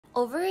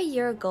Over a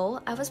year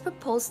ago, I was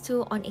proposed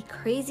to on a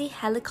crazy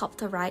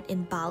helicopter ride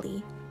in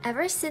Bali.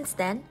 Ever since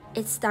then,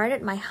 it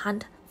started my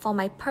hunt for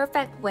my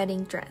perfect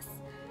wedding dress.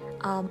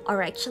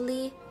 Or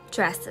actually,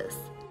 dresses.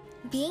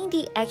 Being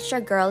the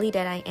extra girly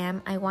that I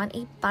am, I want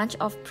a bunch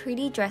of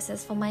pretty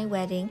dresses for my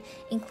wedding,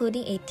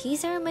 including a tea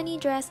ceremony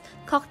dress,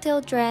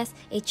 cocktail dress,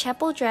 a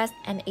chapel dress,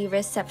 and a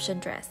reception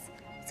dress.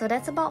 So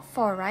that's about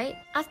 4, right?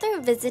 After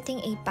visiting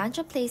a bunch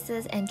of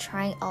places and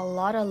trying a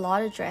lot of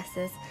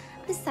dresses,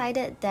 I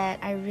decided that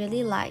I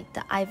really liked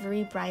the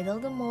Ivory Bridal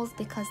the most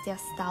because their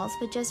styles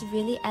were just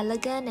really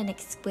elegant and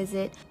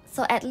exquisite.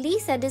 So at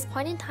least at this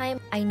point in time,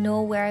 I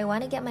know where I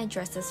want to get my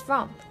dresses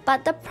from.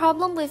 But the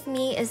problem with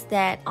me is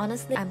that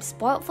honestly, I'm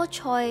spoiled for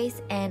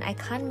choice and I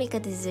can't make a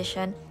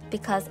decision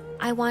because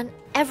I want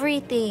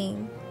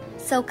everything.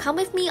 So come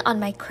with me on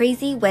my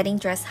crazy wedding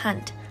dress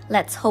hunt.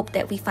 Let's hope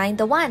that we find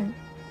the one.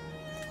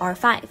 Or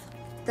 5.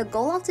 The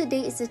goal of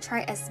today is to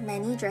try as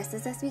many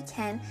dresses as we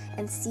can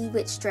and see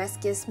which dress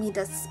gives me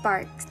the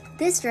sparks.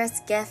 This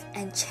dress gave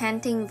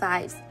enchanting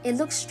vibes. It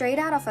looks straight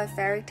out of a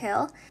fairy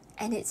tale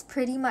and it's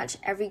pretty much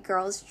every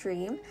girl's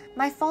dream.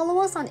 My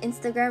followers on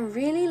Instagram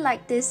really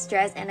like this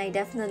dress and I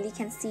definitely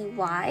can see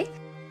why.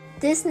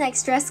 This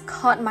next dress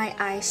caught my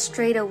eye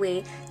straight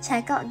away.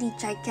 Check out the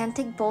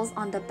gigantic bows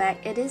on the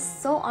back. It is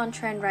so on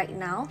trend right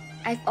now.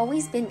 I've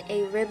always been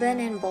a ribbon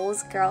and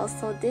bows girl,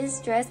 so this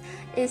dress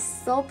is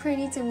so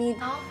pretty to me.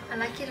 Oh, I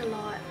like it a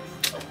lot.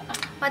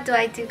 What do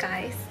I do,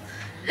 guys?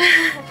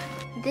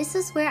 This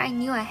is where I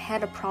knew I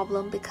had a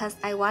problem because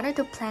I wanted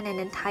to plan an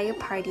entire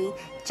party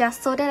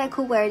just so that I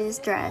could wear this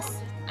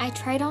dress. I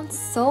tried on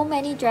so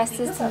many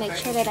dresses to make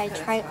sure that I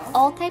tried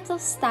all types of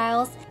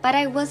styles, but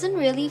I wasn't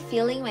really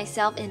feeling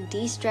myself in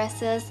these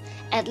dresses,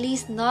 at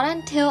least not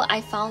until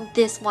I found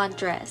this one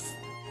dress.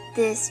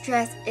 This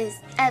dress is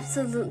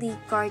absolutely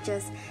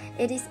gorgeous.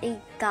 It is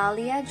a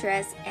Dahlia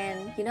dress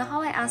and you know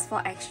how I asked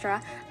for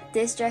extra?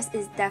 This dress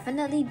is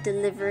definitely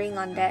delivering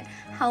on that.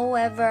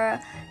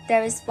 However,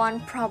 there is one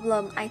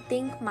problem. I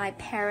think my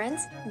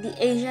parents, the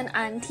Asian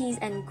aunties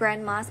and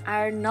grandmas,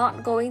 are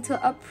not going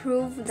to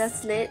approve the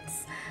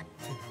slits.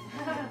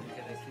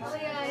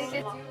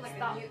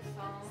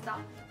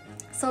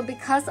 So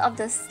because of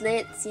the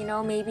slits, you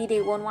know, maybe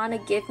they won't want to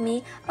give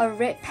me a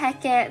red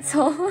packet.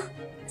 So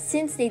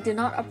since they do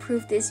not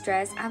approve this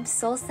dress, I'm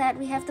so sad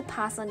we have to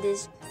pass on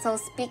this. So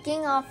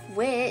speaking of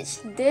which,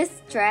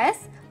 this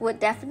dress would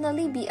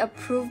definitely be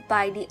approved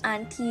by the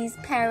aunties,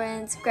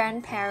 parents,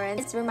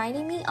 grandparents. It's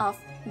reminding me of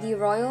the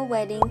royal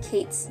wedding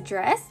Kate's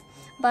dress,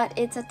 but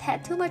it's a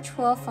tad too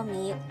mature for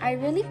me. I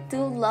really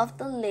do love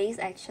the lace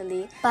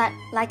actually, but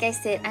like I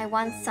said, I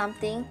want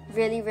something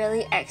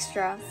really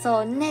extra.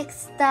 So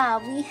next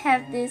up, we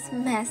have this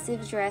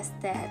massive dress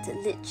that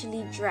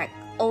literally dragged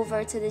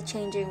over to the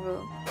changing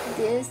room.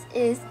 This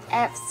is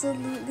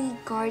absolutely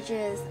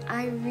gorgeous.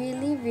 I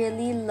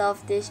really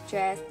love this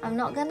dress. I'm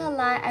not gonna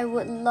lie, I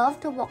would love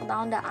to walk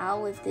down the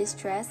aisle with this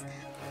dress,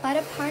 but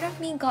a part of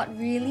me got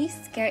really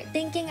scared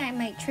thinking I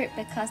might trip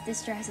because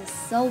this dress is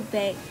so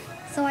big.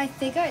 So I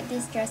figured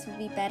this dress would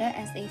be better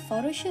as a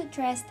photo shoot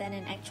dress than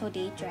an actual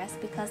day dress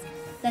because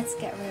let's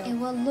get real, it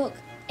will look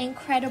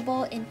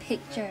incredible in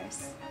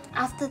pictures.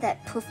 After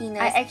that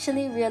poofiness, I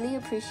actually really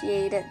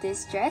appreciated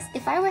this dress.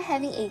 If I were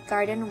having a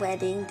garden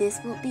wedding, this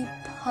would be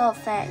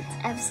perfect.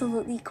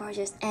 Absolutely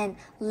gorgeous. And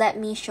let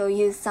me show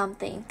you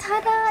something.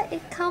 Ta-da!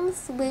 It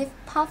comes with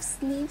puff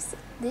sleeves.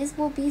 This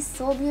will be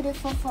so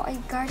beautiful for a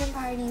garden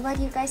party. What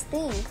do you guys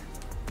think?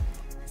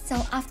 So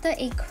after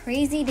a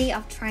crazy day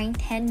of trying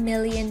 10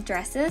 million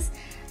dresses,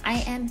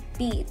 I am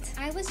beat.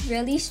 I was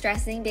really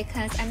stressing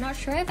because I'm not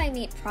sure if I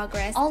made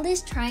progress. All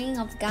this trying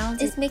of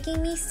gowns is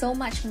making me so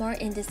much more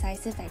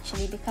indecisive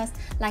actually because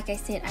like I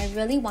said, I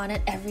really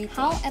wanted everything.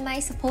 How am I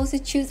supposed to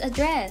choose a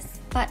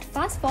dress? But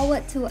fast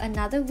forward to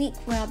another week,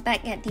 we're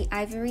back at the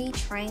Ivory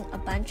trying a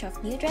bunch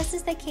of new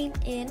dresses that came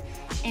in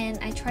and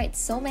I tried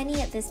so many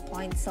at this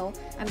point, so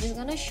I'm just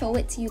gonna show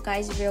it to you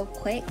guys real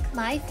quick.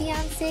 My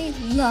fiance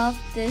loved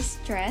this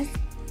dress.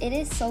 It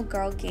is so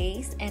girl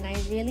gaze and I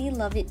really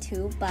love it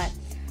too, but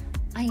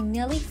I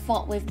nearly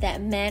fought with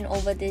that man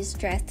over this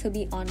dress to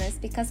be honest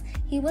because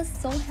he was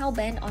so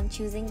hell-bent on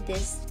choosing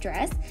this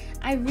dress.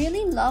 I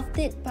really loved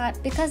it,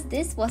 but because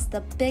this was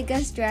the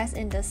biggest dress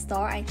in the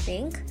store, I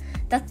think,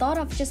 the thought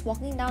of just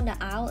walking down the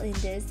aisle in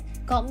this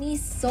got me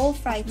so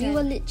frightened. We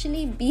were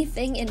literally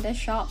beefing in the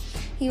shop.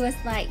 He was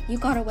like, you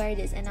gotta wear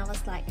this, and I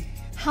was like,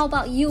 how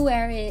about you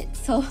wear it?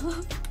 So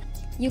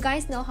you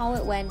guys know how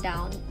it went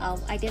down.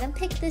 I didn't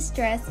pick this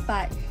dress,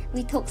 but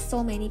we took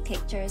so many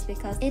pictures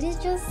because it is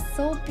just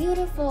so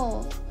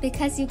beautiful.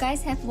 Because you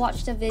guys have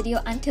watched the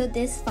video until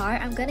this far,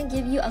 I'm gonna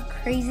give you a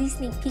crazy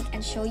sneak peek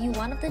and show you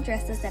one of the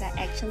dresses that I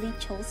actually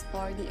chose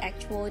for the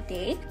actual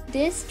day.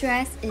 This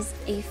dress is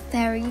a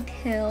fairy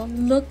tale.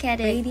 Look at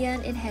it.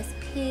 Radiant. It has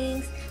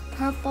pinks,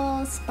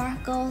 purples,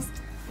 sparkles.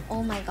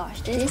 Oh my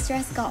gosh, this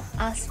dress got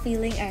us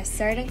feeling a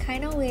certain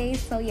kind of way.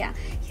 So yeah,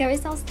 here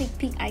is our sneak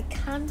peek. I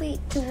can't wait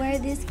to wear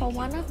this for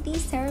one of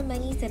these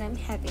ceremonies that I'm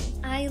having.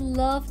 I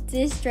love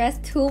this dress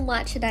too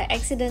much that I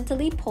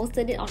accidentally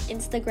posted it on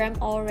Instagram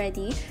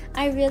already.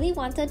 I really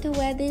wanted to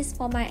wear this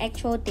for my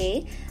actual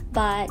day,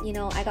 but you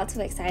know, I got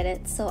too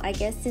excited. So I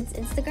guess since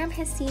Instagram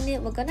has seen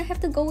it, we're gonna have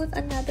to go with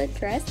another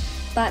dress,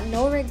 but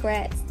no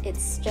regrets.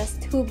 It's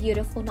just too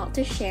beautiful not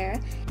to share.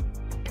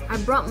 I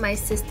brought my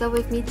sister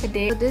with me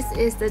today. So this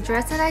is the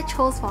dress that I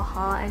chose for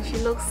her and she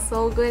looks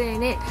so good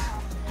in it.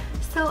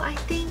 So I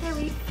think that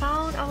we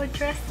found our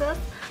dresses.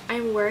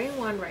 I'm wearing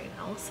one right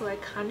now, so I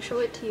can't show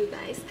it to you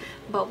guys,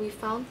 but we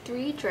found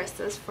 3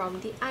 dresses from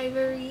the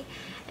Ivory,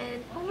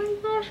 and oh my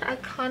gosh, I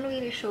can't wait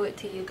to show it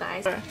to you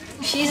guys.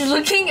 She's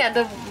looking at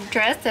the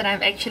dress that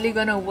I'm actually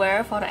gonna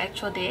wear for the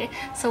actual day.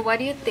 So what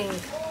do you think?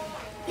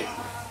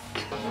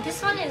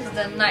 This one is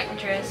the night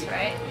dress,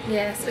 right?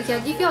 Yes. Okay,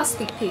 I'll give you a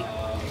sneak peek.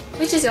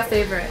 Which is your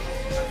favorite?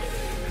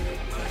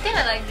 I think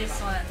I like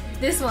this one.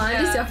 This one?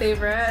 Yeah. This is your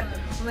favorite?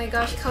 Oh my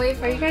gosh, can't wait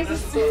for you guys to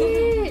see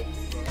it!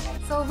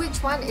 So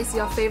which one is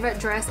your favorite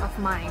dress of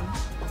mine?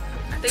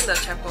 I think the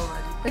chapel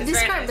one.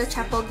 Describe the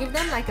chapel, give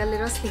them like a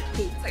little sneak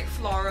peek. It's like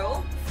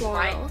floral,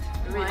 white,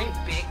 really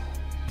big.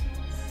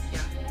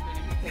 Yeah,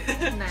 really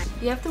big. Nice.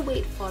 You have to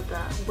wait for the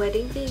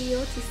wedding video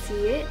to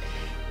see it,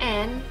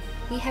 and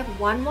we have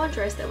one more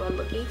dress that we're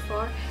looking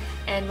for,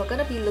 and we're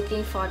gonna be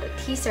looking for the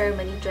tea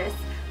ceremony dress.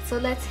 So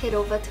let's head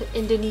over to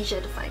Indonesia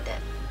to find it.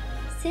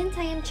 Since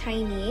I am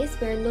Chinese,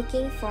 we're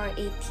looking for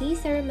a tea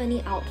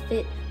ceremony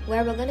outfit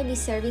where we're going to be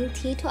serving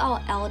tea to our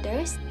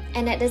elders,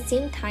 and at the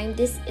same time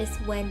this is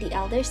when the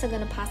elders are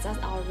going to pass us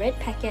our red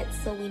packets,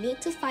 so we need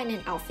to find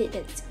an outfit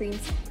that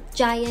screams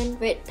giant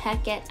red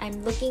packet.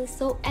 I'm looking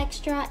so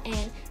extra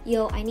and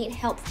yo, I need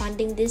help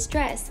funding this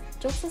dress.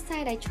 Jokes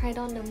aside, I tried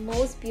on the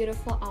most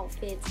beautiful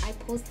outfits. I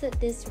posted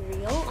this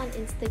reel on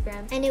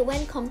Instagram and it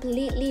went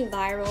completely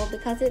viral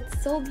because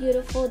it's so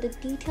beautiful. The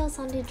details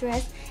on the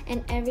dress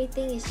and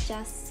everything is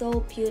just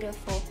so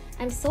beautiful.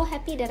 I'm so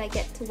happy that I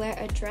get to wear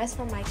a dress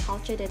from my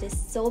culture that is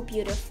so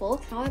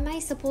beautiful. How am I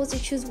supposed to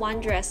choose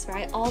one dress,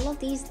 right? All of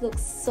these look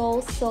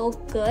so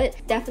good.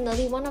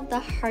 Definitely one of the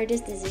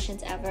hardest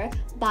decisions ever,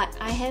 but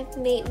I have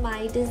made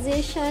my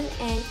decision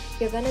and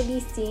you're gonna be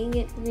seeing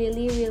it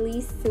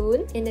really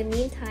soon. In the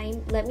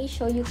meantime, let me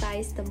show you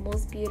guys the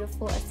most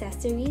beautiful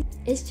accessories.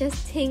 It's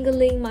just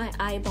tingling my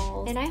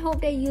eyeballs and I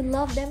hope that you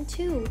love them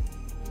too.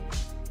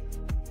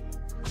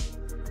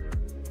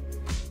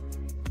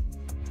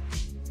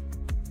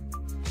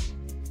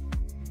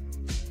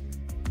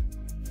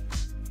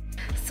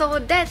 So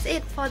that's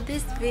it for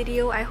this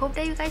video. I hope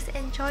that you guys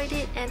enjoyed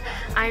it and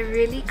I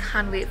really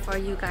can't wait for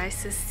you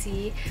guys to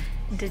see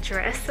the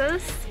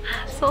dresses.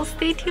 So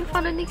stay tuned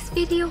for the next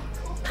video.